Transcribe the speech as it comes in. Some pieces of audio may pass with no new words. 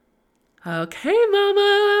Okay,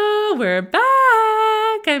 Mama, we're back.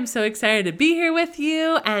 I'm so excited to be here with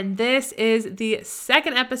you. And this is the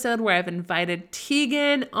second episode where I've invited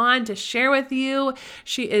Teagan on to share with you.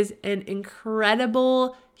 She is an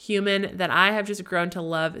incredible human that I have just grown to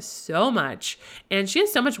love so much. And she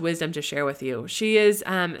has so much wisdom to share with you. She is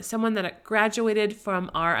someone that graduated from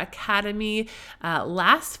our academy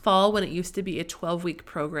last fall when it used to be a 12-week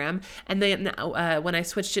program. And then when I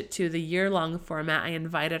switched it to the year-long format, I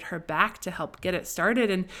invited her back to help get it started.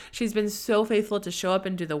 And she's been so faithful to show up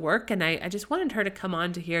and do the work. And I just wanted her to come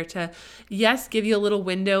on to here to, yes, give you a little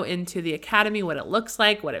window into the academy, what it looks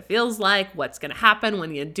like, what it feels like, what's going to happen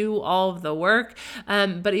when you do all of the work.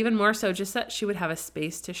 But even more so, just that she would have a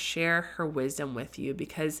space to share her wisdom with you,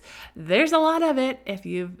 because there's a lot of it. If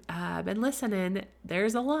you've been listening,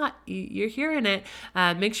 there's a lot. You're hearing it.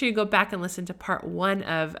 Make sure you go back and listen to part 1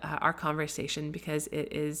 of our conversation, because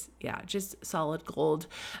it is, just solid gold.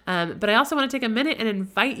 But I also want to take a minute and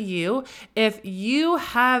invite you, if you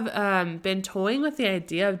have been toying with the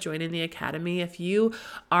idea of joining the academy, if you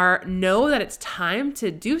know that it's time to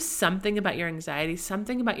do something about your anxiety,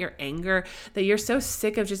 something about your anger, that you're so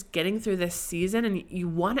sick of just getting through this season and you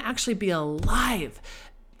want to actually be alive,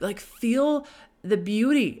 like feel the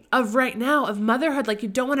beauty of right now, of motherhood, like you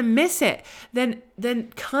don't want to miss it, then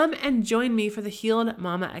come and join me for the Healed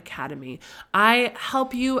Mama Academy. I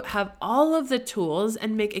help you have all of the tools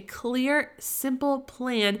and make a clear, simple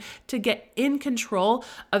plan to get in control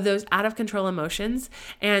of those out of control emotions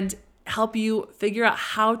and help you figure out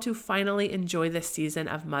how to finally enjoy this season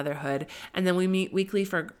of motherhood. And then we meet weekly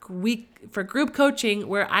for group coaching,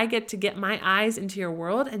 where I get my eyes into your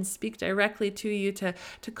world and speak directly to you to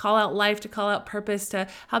call out life, to call out purpose, to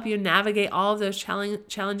help you navigate all of those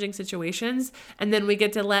challenging situations. And then we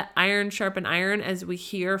get to let iron sharpen iron as we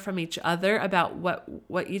hear from each other about what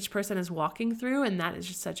each person is walking through. And that is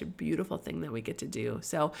just such a beautiful thing that we get to do.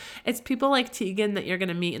 So it's people like Teagan that you're going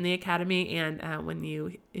to meet in the academy. And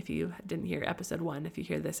if you didn't hear episode 1, if you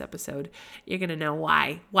hear this episode, you're going to know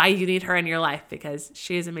why you need her in your life, because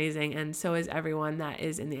she is amazing. And so is everyone that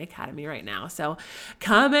is in the academy right now. So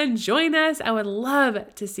come and join us. I would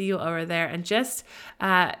love to see you over there. And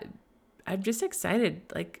I'm just excited.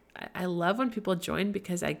 Like, I love when people join,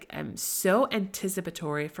 because I am so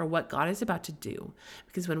anticipatory for what God is about to do.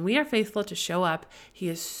 Because when we are faithful to show up, He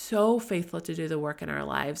is so faithful to do the work in our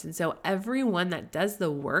lives. And so everyone that does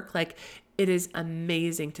the work, like, it is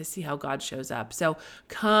amazing to see how God shows up. So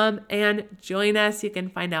come and join us. You can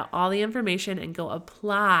find out all the information and go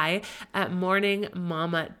apply at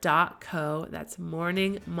morningmama.co. That's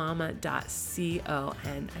morningmama.co.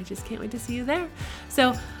 And I just can't wait to see you there.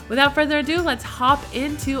 So without further ado, let's hop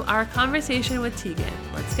into our conversation with Teagan.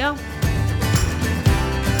 Let's go.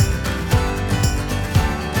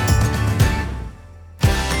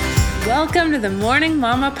 Welcome to the Morning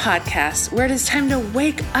Mama podcast, where it is time to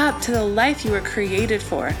wake up to the life you were created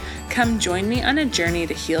for. Come join me on a journey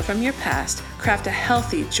to heal from your past, craft a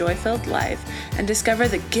healthy, joy-filled life, and discover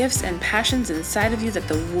the gifts and passions inside of you that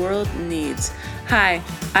the world needs. Hi,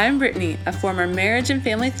 I'm Brittany, a former marriage and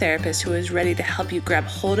family therapist who is ready to help you grab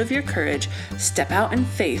hold of your courage, step out in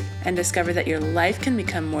faith, and discover that your life can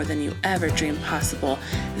become more than you ever dreamed possible.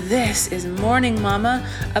 This is Morning Mama,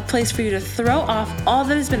 a place for you to throw off all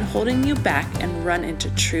that has been holding you back and run into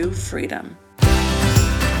true freedom.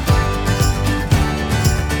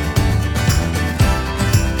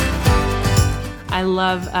 I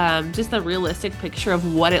love just the realistic picture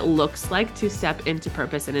of what it looks like to step into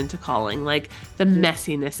purpose and into calling, like the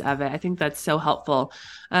messiness of it. I think that's so helpful.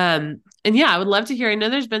 And I would love to hear, I know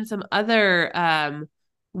there's been some other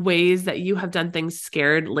ways that you have done things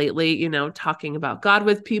scared lately, talking about God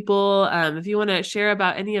with people. If you want to share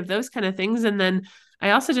about any of those kind of things. And then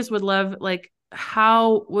I also just would love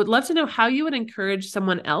to know how you would encourage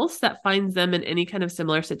someone else that finds them in any kind of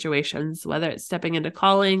similar situations, whether it's stepping into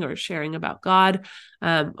calling or sharing about God.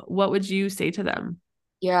 What would you say to them?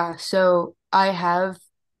 Yeah, so I have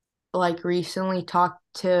recently talked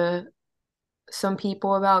to some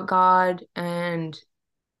people about God and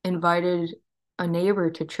invited a neighbor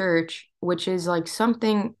to church, which is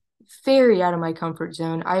something very out of my comfort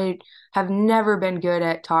zone. I have never been good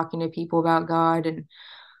at talking to people about God,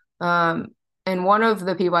 um and one of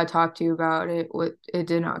the people I talked to about it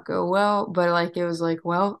did not go well, but it was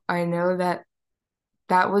well, I know that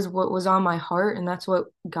was what was on my heart, and that's what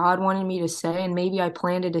God wanted me to say, and maybe I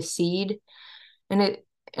planted a seed, and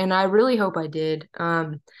I really hope I did.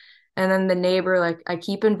 And then the neighbor, I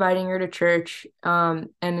keep inviting her to church, and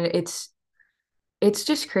it's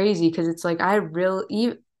just crazy because it's I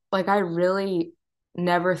really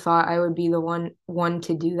never thought I would be the one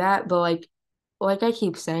to do that, but like I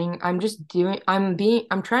keep saying, I'm trying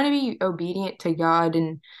to be obedient to God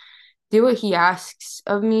and do what he asks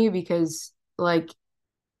of me because like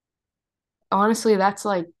honestly that's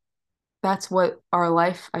what our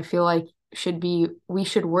life I feel like should be. We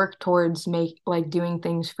should work towards make like doing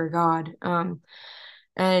things for God.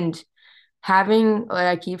 And having, like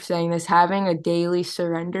I keep saying this, having a daily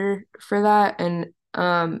surrender for that, and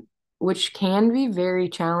which can be very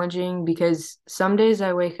challenging because some days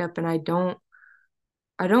I wake up and I don't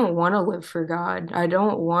want to live for God. I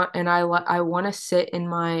don't want, and I want to sit in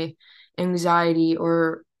my anxiety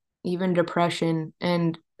or even depression,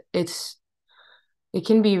 and it's it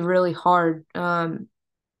can be really hard.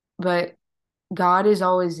 But God is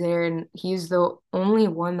always there, and He's the only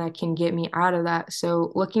one that can get me out of that.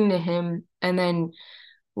 So looking to Him, and then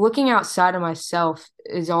looking outside of myself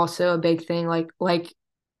is also a big thing. Like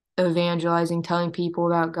evangelizing, telling people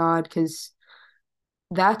about God, because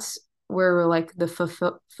that's where like the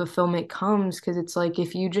fulfillment comes. Because it's like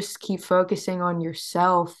if you just keep focusing on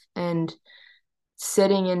yourself and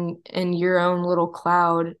sitting in your own little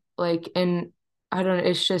cloud, like, and I don't,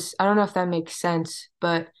 it's just I don't know if that makes sense,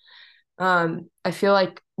 but I feel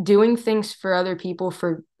like doing things for other people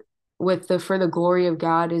for the glory of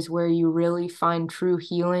God is where you really find true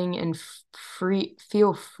healing and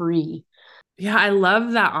feel free. Yeah, I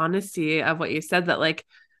love that honesty of what you said, that like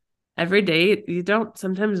every day you don't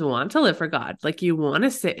sometimes want to live for God. Like you want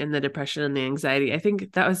to sit in the depression and the anxiety. I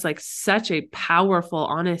think that was like such a powerful,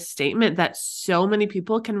 honest statement that so many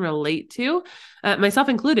people can relate to, myself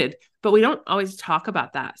included, but we don't always talk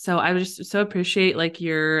about that. So I just so appreciate like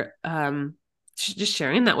your just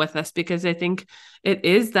sharing that with us, because I think it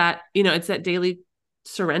is that, it's that daily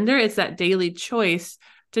surrender. It's that daily choice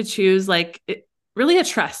to choose really a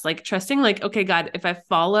trust, like trusting, like, okay, God, if I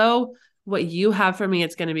follow what you have for me,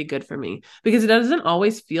 it's going to be good for me, because it doesn't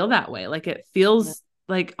always feel that way. Like it feels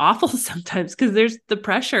like awful sometimes because there's the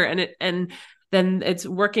pressure, and then it's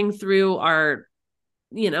working through our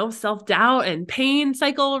self-doubt and pain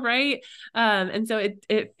cycle, right? And so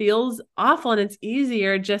it feels awful, and it's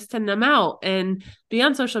easier just to numb out and be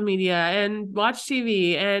on social media and watch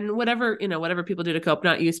TV and whatever people do to cope.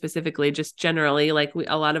 Not you specifically, just generally, like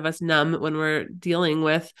a lot of us numb when we're dealing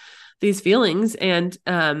with these feelings, and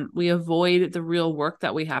we avoid the real work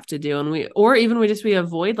that we have to do, and we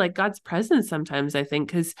avoid like God's presence sometimes, I think,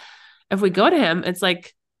 because if we go to him, it's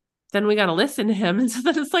like then we got to listen to him. And so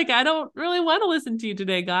then it's like, I don't really want to listen to you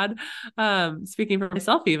today, God. Speaking for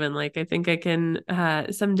myself, even like, I think I can,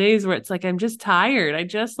 some days where it's like, I'm just tired. I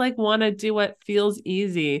just like want to do what feels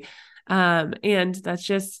easy. And that's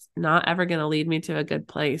just not ever going to lead me to a good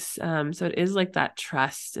place. So it is like that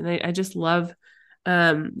trust. And I just love,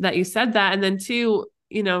 that you said that. And then too,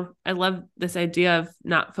 I love this idea of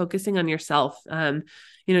not focusing on yourself.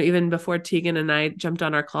 Even before Teagan and I jumped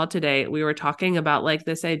on our call today, we were talking about like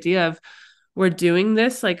this idea of we're doing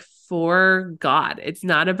this like for God. It's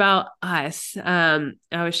not about us. I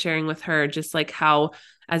was sharing with her just like how,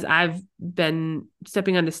 as I've been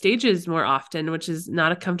stepping onto stages more often, which is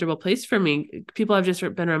not a comfortable place for me, people have just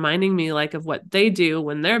been reminding me like of what they do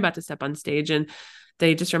when they're about to step on stage. And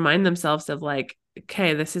they just remind themselves of like,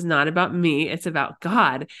 okay, this is not about me, it's about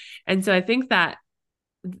God. And so I think that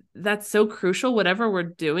that's so crucial. Whatever we're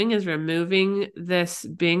doing is removing this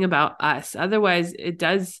being about us. Otherwise,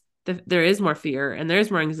 there is more fear and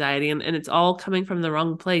there's more anxiety, and it's all coming from the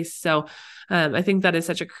wrong place. So I think that is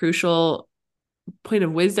such a crucial point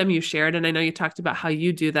of wisdom you shared. And I know you talked about how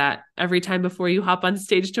you do that every time before you hop on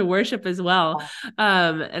stage to worship as well.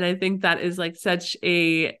 And I think that is like such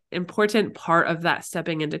a important part of that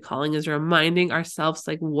stepping into calling, is reminding ourselves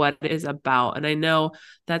like what it is about. And I know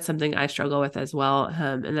that's something I struggle with as well.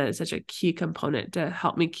 And that is such a key component to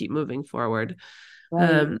help me keep moving forward.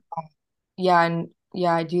 Right. Yeah, and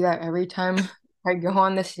yeah, I do that every time I go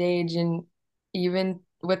on the stage, and even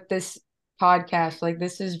with this podcast, like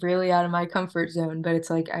this is really out of my comfort zone, but it's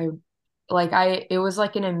like it was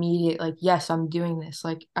like an immediate like yes, I'm doing this.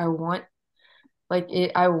 Like I want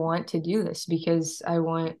to do this because I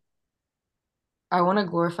want to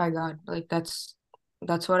glorify God. Like that's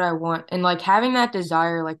what I want. And like having that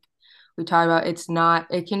desire, like we talked about,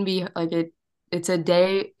 it can be like it's a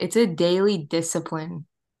daily discipline,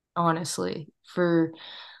 honestly, for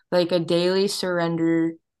like a daily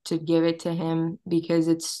surrender to give it to him because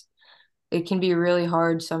it can be really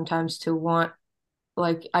hard sometimes to want,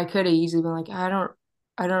 like I could have easily been like, I don't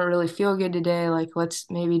really feel good today. Like let's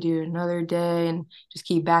maybe do another day and just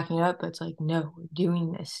keep backing it up. But it's like, no, we're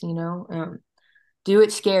doing this, do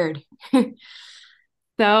it scared.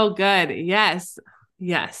 So good. Yes.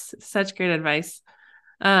 Yes. Such great advice.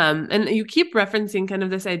 And you keep referencing kind of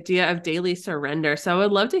this idea of daily surrender. So I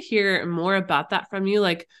would love to hear more about that from you.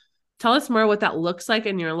 Like, tell us more what that looks like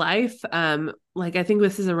in your life. Like, I think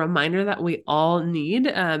this is a reminder that we all need.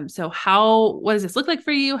 So what does this look like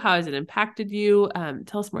for you? How has it impacted you?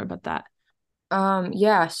 Tell us more about that.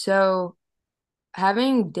 Yeah, so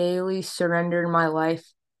having daily surrendered my life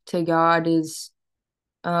to God is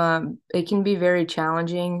it can be very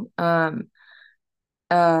challenging.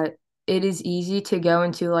 Uh it is easy to go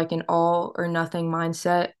into like an all or nothing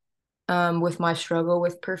mindset with my struggle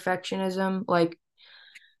with perfectionism. Like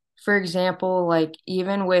for example, like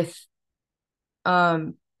even with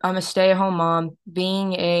I'm a stay-at-home mom,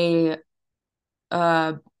 being a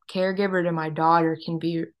uh caregiver to my daughter can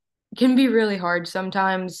be really hard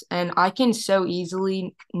sometimes, and I can so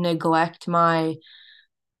easily neglect my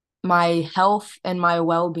health and my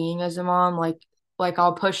well-being as a mom. Like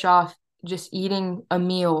I'll push off just eating a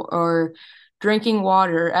meal or drinking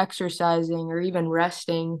water, exercising, or even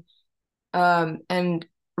resting. And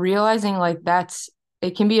realizing like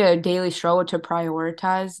it can be a daily struggle to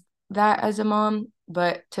prioritize that as a mom,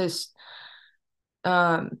 but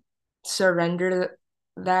um surrender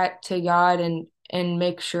that to God and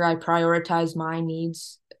make sure I prioritize my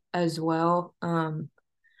needs as well. And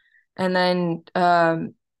then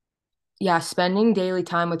yeah, spending daily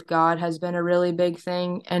time with God has been a really big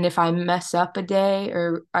thing. And if I mess up a day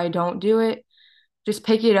or I don't do it, just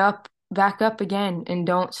pick it up, back up again, and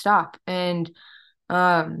don't stop. And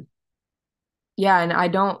um, yeah, and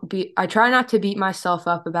I try not to beat myself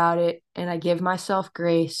up about it, and I give myself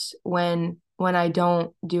grace when I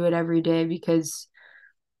don't do it every day because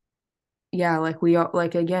yeah, like we all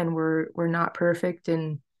like again, we're not perfect,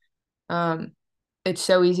 and um, it's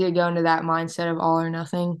so easy to go into that mindset of all or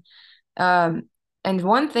nothing. Um, and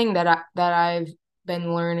one thing that I've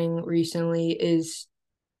been learning recently is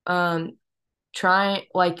um trying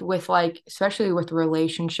like especially with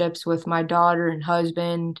relationships with my daughter and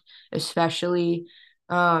husband, especially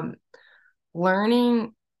um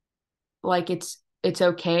learning like it's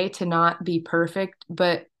okay to not be perfect,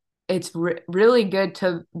 but it's really good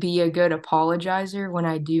to be a good apologizer when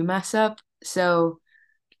I do mess up. So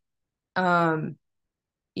um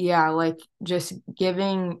yeah, like just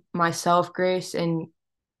giving myself grace and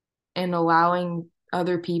allowing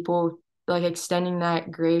other people, like extending that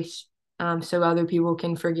grace, so other people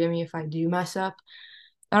can forgive me if I do mess up.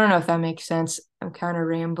 I don't know if that makes sense. I'm kind of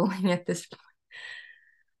rambling at this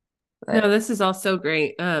point, No, but this is all so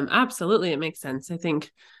great. Absolutely, it makes sense. I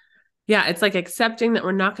think, yeah, it's like accepting that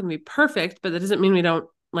we're not going to be perfect, but that doesn't mean we don't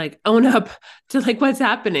like own up to like what's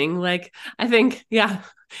happening. Like, I think, yeah,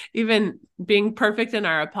 even being perfect in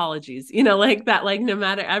our apologies, like that, like no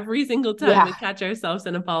matter every single time we yeah, catch ourselves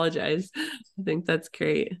and apologize. I think that's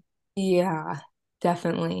great. yeah,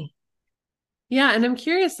 definitely. Yeah. And I'm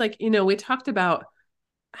curious, like, we talked about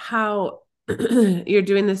how you're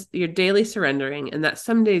doing this, you're daily surrendering, and that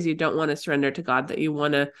some days you don't want to surrender to God, that you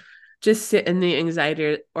want to just sit in the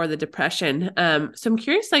anxiety or the depression. So I'm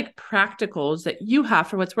curious, like practicals that you have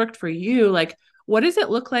for what's worked for you. Like, what does it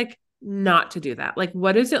look like not to do that? Like,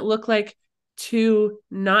 what does it look like to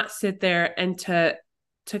not sit there and to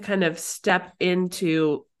kind of step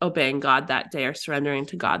into obeying God that day or surrendering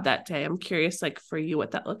to God that day? I'm curious, like for you,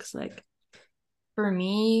 what that looks like. For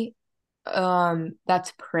me,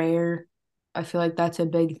 that's prayer. I feel like that's a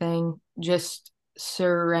big thing. Just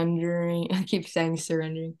surrendering. I keep saying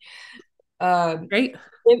surrendering. Um, Great.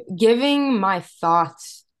 giving my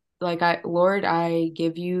thoughts, like Lord, I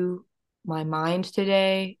give you my mind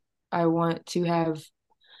today. I want to have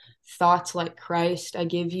thoughts like Christ. I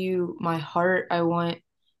give you my heart. I want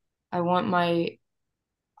my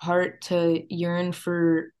heart to yearn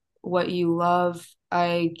for what you love.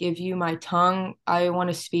 I give you my tongue. I want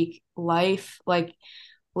to speak life, like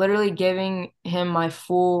literally giving him my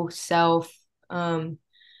full self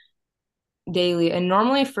daily. And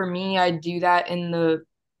normally for me, I do that in the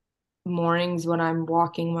mornings when I'm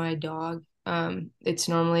walking my dog. It's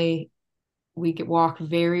normally we could walk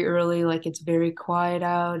very early, like it's very quiet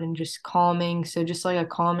out and just calming. So just like a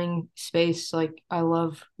calming space, like I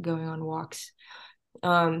love going on walks.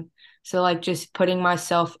 Um, so like just putting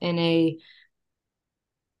myself in a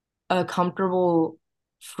comfortable,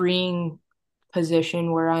 freeing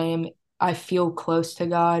position where I feel close to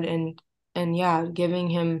God and yeah, giving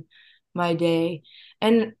him my day.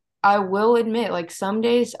 And I will admit, like some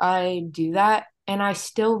days I do that and I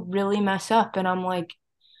still really mess up and I'm like,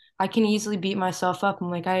 I can easily beat myself up. I'm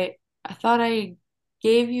like, I thought I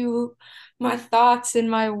gave you my thoughts and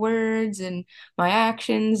my words and my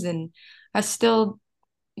actions and I still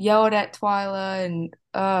yelled at Twyla and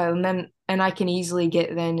and I can easily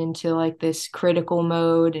get then into like this critical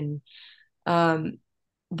mode and um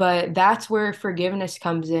but that's where forgiveness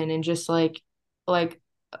comes in and just like like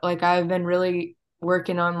I've been really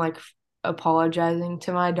working on like apologizing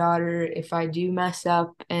to my daughter if I do mess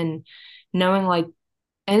up and knowing like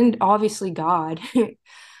and obviously God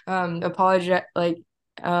apologize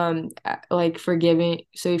like forgiving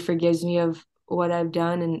so he forgives me of what I've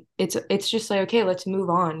done and it's just like okay let's move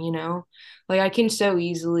on like I can so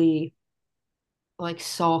easily like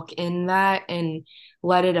sulk in that and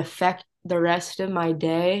let it affect the rest of my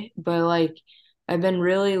day but like I've been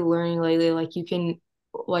really learning lately like you can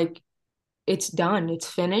like it's done it's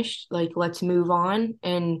finished like let's move on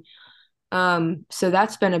and so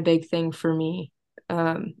that's been a big thing for me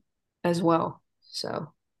um as well.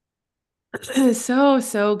 So So,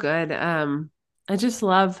 so good. I just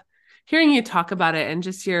love hearing you talk about it and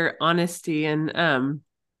just your honesty and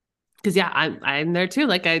because yeah, I'm there too.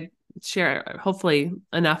 Like I share hopefully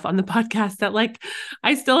enough on the podcast that like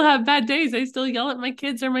I still have bad days. I still yell at my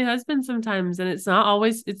kids or my husband sometimes, and it's not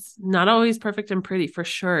always perfect and pretty for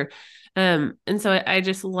sure. And so I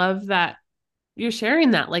just love that you're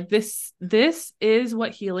sharing that like this is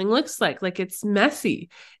what healing looks like it's messy,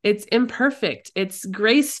 it's imperfect, it's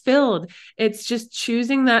grace filled, it's just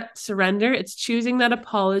choosing that surrender, it's choosing that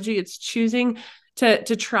apology, it's choosing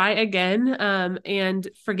to try again, and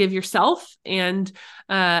forgive yourself and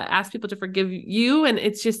ask people to forgive you, and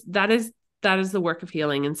it's just that is the work of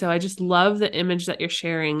healing. And so I just love the image that you're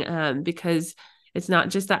sharing, because it's not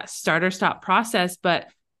just that start or stop process, but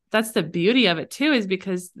that's the beauty of it too, is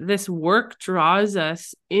because this work draws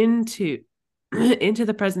us into into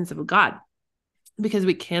the presence of God, because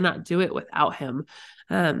we cannot do it without him.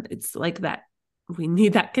 It's like that we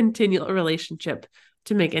need that continual relationship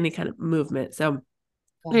to make any kind of movement. So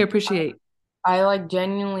I yeah, appreciate. I like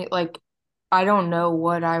genuinely like I don't know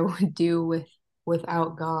what I would do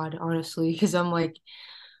without God, honestly, because I'm like,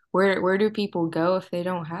 where do people go if they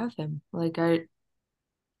don't have him? Like it'd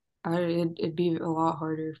be a lot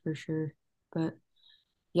harder for sure. But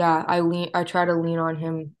yeah, I try to lean on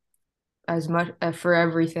him as much for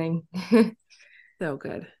everything. So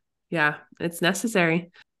good. Yeah, it's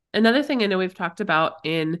necessary. Another thing I know we've talked about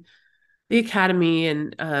in the academy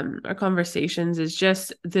and our conversations is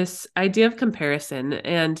just this idea of comparison.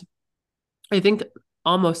 And I think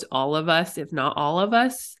almost all of us, if not all of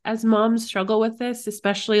us as moms, struggle with this,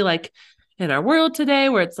 especially like in our world today,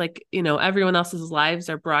 where it's like, everyone else's lives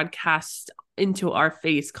are broadcast into our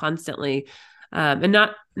face constantly. And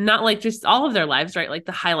not like just all of their lives, right? Like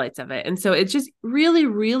the highlights of it. And so it's just really,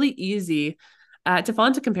 really easy to fall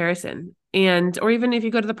into comparison. And, or even if you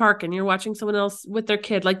go to the park and you're watching someone else with their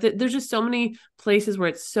kid, like there's just so many places where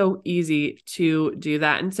it's so easy to do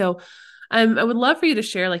that. And so I would love for you to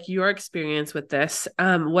share like your experience with this.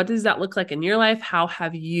 What does that look like in your life? How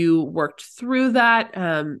have you worked through that?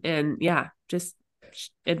 And yeah, just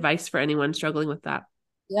advice for anyone struggling with that.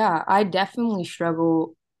 Yeah, I definitely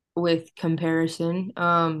struggle with comparison.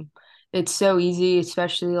 It's so easy,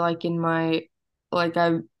 especially like in my like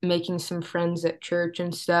I'm making some friends at church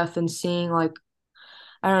and stuff and seeing like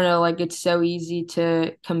I don't know, like it's so easy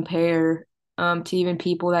to compare to even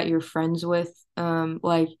people that you're friends with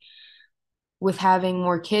like with having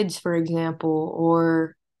more kids, for example,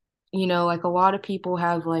 or like a lot of people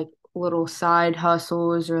have like little side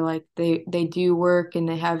hustles or like they do work and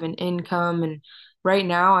they have an income and right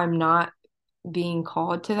now I'm not being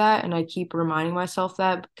called to that and I keep reminding myself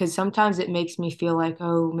that because sometimes it makes me feel like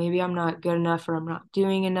oh maybe I'm not good enough or I'm not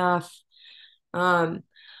doing enough. um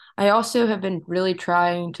I also have been really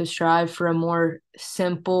trying to strive for a more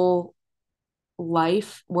simple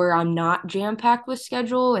life where I'm not jam-packed with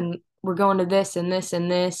schedule and we're going to this and this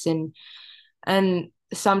and this and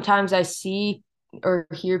sometimes I see or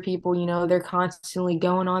hear people, they're constantly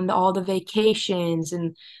going on all the vacations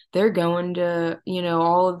and they're going to,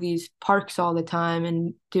 all of these parks all the time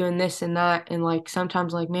and doing this and that. And like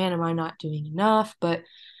sometimes like, man, am I not doing enough? But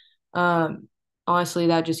um honestly,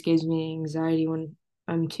 that just gives me anxiety when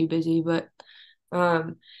I'm too busy. But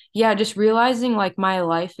um yeah, just realizing like my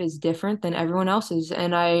life is different than everyone else's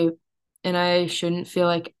and I shouldn't feel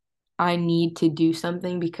like I need to do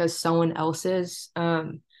something because someone else is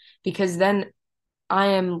because then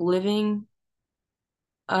I am living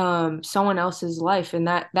someone else's life and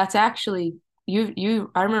that's actually you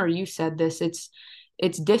I remember you said this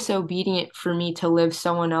it's disobedient for me to live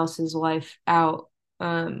someone else's life out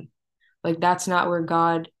like that's not where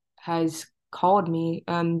God has called me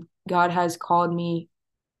God has called me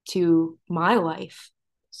to my life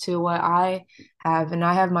to what I have and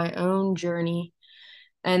I have my own journey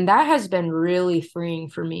and that has been really freeing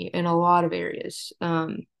for me in a lot of areas.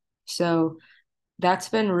 So that's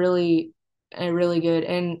been really good.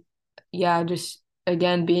 And yeah, just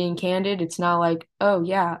again being candid, it's not like, oh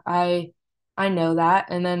yeah, I know that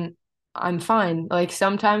and then I'm fine. Like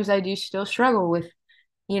sometimes I do still struggle with,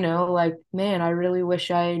 like, man, I really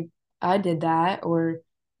wish I did that, or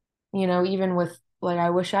even with like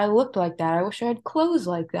I wish I looked like that. I wish I had clothes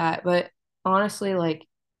like that. But honestly, like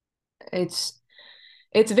it's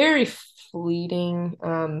it's very fleeting,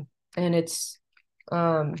 and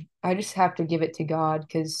um I just have to give it to God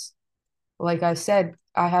because like I said,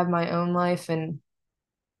 I have my own life, and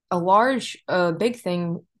a big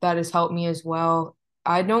thing that has helped me as well.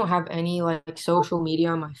 I don't have any like social media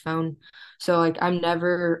on my phone. So like I'm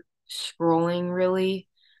never scrolling really.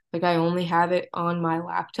 Like I only have it on my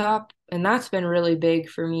laptop, and that's been really big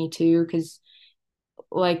for me too, because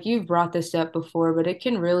like you've brought this up before, but it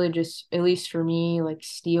can really just, at least for me, like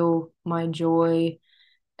steal my joy.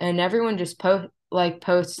 And everyone just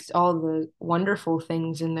posts all the wonderful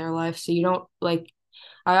things in their life. So you don't like,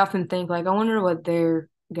 I often think like, I wonder what they're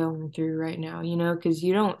going through right now, because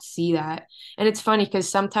you don't see that. And it's funny because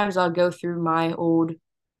sometimes I'll go through my old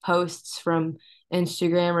posts from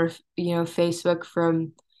Instagram or, Facebook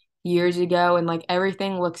from years ago, and like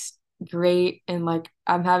everything looks great and like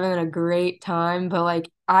I'm having a great time, but like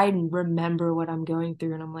I remember what I'm going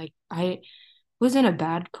through and I'm like, I was in a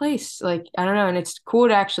bad place. Like, I don't know. And it's cool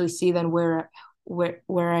to actually see then where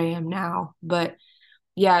I am now. But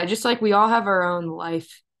yeah, just like we all have our own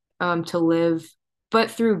life to live,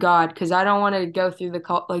 but through God, because I don't want to go through the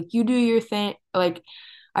cult like you do your thing. Like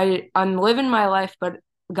I'm living my life, but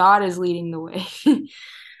God is leading the way.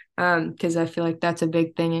 Because I feel like that's a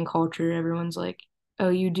big thing in culture. Everyone's like, oh,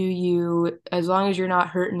 you do you. As long as you're not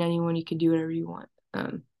hurting anyone, you can do whatever you want.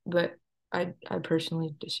 But I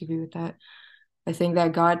personally disagree with that. I think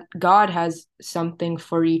that God has something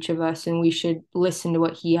for each of us, and we should listen to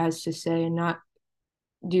what He has to say and not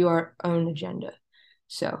do our own agenda.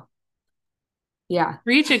 So, yeah.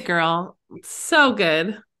 Reach it, girl. So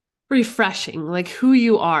good. Refreshing, like who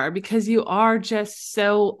you are, because you are just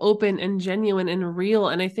so open and genuine and real.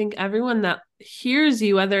 And I think everyone that hears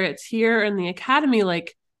you, whether it's here in the academy,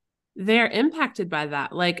 like they're impacted by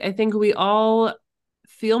that. Like I think we all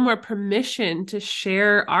feel more permission to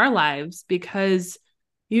share our lives because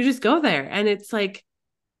you just go there. And it's like,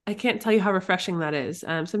 I can't tell you how refreshing that is. So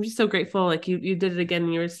I'm just so grateful. Like you did it again.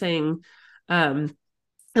 And you were saying, um,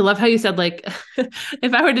 I love how you said, like,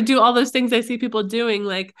 if I were to do all those things I see people doing,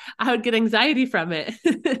 like, I would get anxiety from it.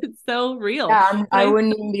 It's so real. Yeah, But I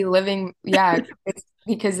wouldn't even be living. Yeah, it's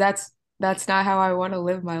because that's not how I want to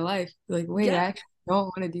live my life. Like, wait, yeah, I actually don't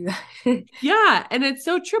want to do that. yeah. And it's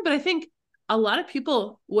so true. But I think a lot of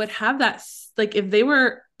people would have that, like, if they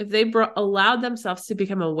allowed themselves to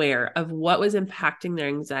become aware of what was impacting their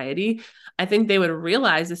anxiety, I think they would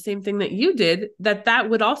realize the same thing that you did, that that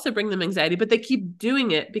would also bring them anxiety, but they keep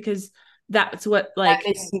doing it because that's what, That like,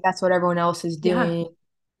 they see that's what everyone else is yeah. doing.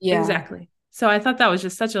 Yeah. Exactly. So I thought that was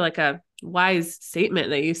just such a like a wise statement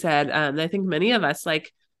that you said. I think many of us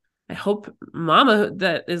like I hope mama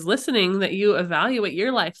that is listening that you evaluate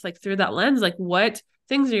your life like through that lens, like what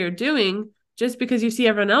things are you doing just because you see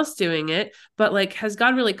everyone else doing it, but like has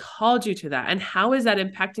God really called you to that? And how is that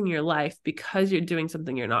impacting your life because you're doing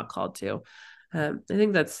something you're not called to? I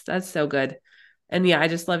think that's so good. And yeah, I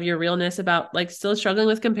just love your realness about like still struggling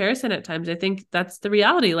with comparison at times. I think that's the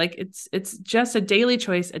reality. Like it's just a daily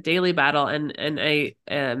choice, a daily battle, and a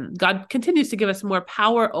God continues to give us more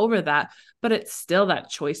power over that, but it's still that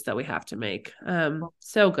choice that we have to make.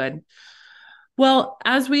 So good. Well,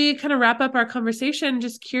 as we kind of wrap up our conversation,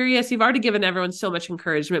 just curious, you've already given everyone so much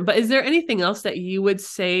encouragement, but is there anything else that you would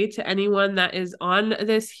say to anyone that is on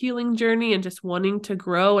this healing journey and just wanting to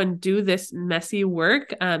grow and do this messy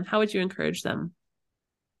work? How would you encourage them?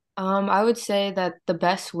 I would say that the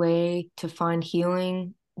best way to find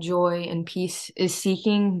healing, joy, and peace is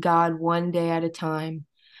seeking God one day at a time.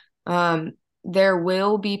 Um, there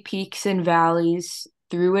will be peaks and valleys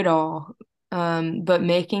through it all, but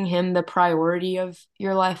making Him the priority of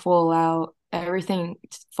your life will allow everything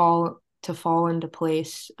to fall into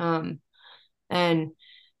place. And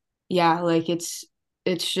yeah, like it's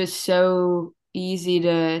just so easy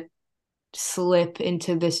to slip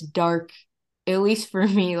into this dark, at least for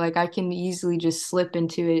me, like I can easily just slip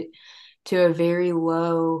into it to a very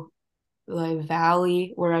low like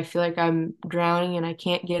valley where I feel like I'm drowning and I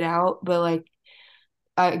can't get out, but like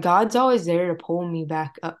God's always there to pull me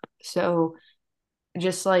back up. So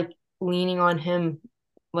just like leaning on Him,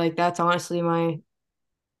 like that's honestly my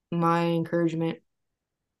encouragement.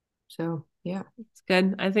 So yeah. It's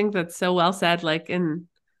good. I think that's so well said. Like, and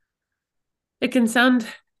it can sound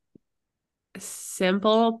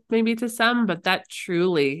simple maybe to some, but that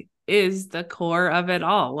truly is the core of it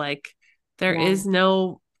all. Like there Yeah. is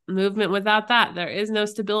no movement without that. There is no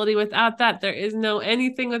stability without that. There is no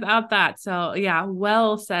anything without that. So yeah,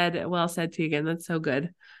 well said. Well said, Teagan. That's so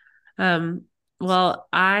good. Um, well,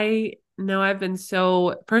 I know I've been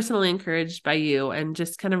so personally encouraged by you and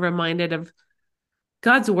just kind of reminded of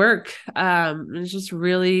God's work. It's just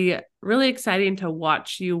really, really exciting to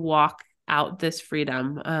watch you walk out this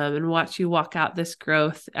freedom, and watch you walk out this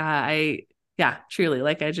growth. Yeah, truly,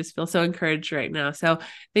 like I just feel so encouraged right now. So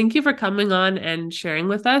thank you for coming on and sharing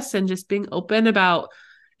with us and just being open about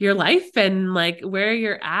your life and like where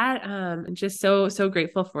you're at. And just so, so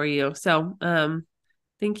grateful for you. So,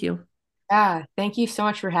 thank you. Yeah. Thank you so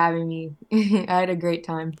much for having me. I had a great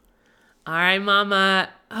time. All right, mama.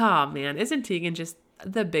 Oh man, isn't Teagan just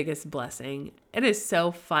the biggest blessing? It is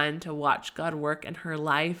so fun to watch God work in her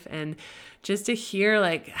life and just to hear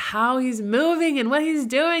like how he's moving and what he's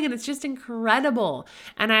doing. And it's just incredible.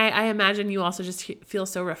 And I imagine you also just feel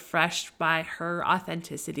so refreshed by her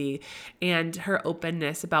authenticity and her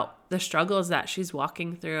openness about the struggles that she's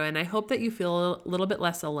walking through. And I hope that you feel a little bit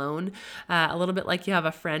less alone, a little bit like you have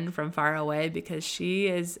a friend from far away, because she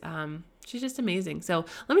is, she's just amazing. So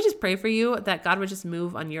let me just pray for you that God would just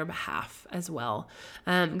move on your behalf as well.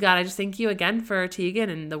 God, I just thank you again for Teagan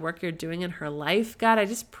and the work you're doing in her life. God, I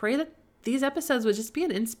just pray that these episodes would just be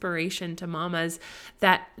an inspiration to mamas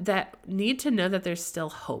that need to know that there's still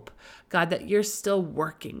hope. God, that you're still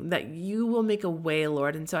working, that you will make a way,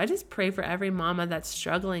 Lord. And so I just pray for every mama that's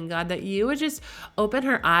struggling, God, that you would just open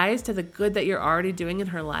her eyes to the good that you're already doing in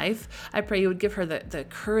her life. I pray you would give her the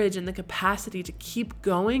courage and the capacity to keep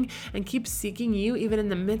going and keep seeking you, even in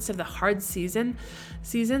the midst of the hard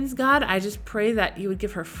seasons, God. I just pray that you would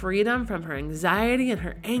give her freedom from her anxiety and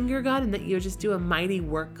her anger, God, and that you would just do a mighty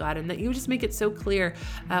work, God, and that you would just make it so clear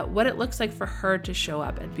what it looks like for her to show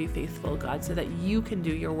up and be faithful, God, so that you can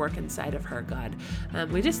do your work inside of her, God.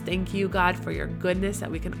 We just thank you, God, for your goodness that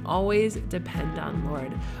we can always depend on,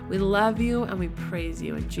 Lord. We love you and we praise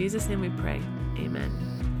you. In Jesus' name we pray.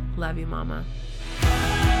 Amen. Love you, Mama.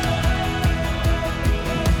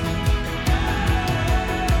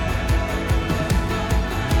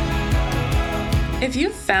 If you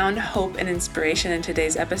found hope and inspiration in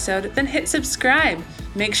today's episode, then hit subscribe.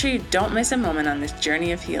 Make sure you don't miss a moment on this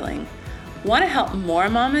journey of healing. Want to help more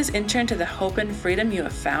mamas enter into the hope and freedom you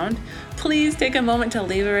have found? Please take a moment to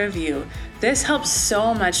leave a review. This helps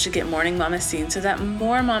so much to get Morning Mama seen so that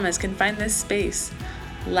more mamas can find this space.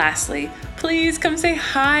 Lastly, please come say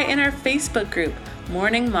hi in our Facebook group,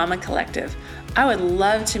 Morning Mama Collective. I would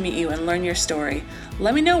love to meet you and learn your story.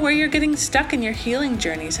 Let me know where you're getting stuck in your healing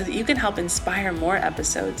journey so that you can help inspire more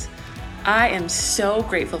episodes. I am so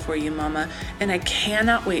grateful for you, Mama, and I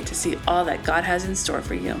cannot wait to see all that God has in store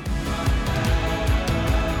for you.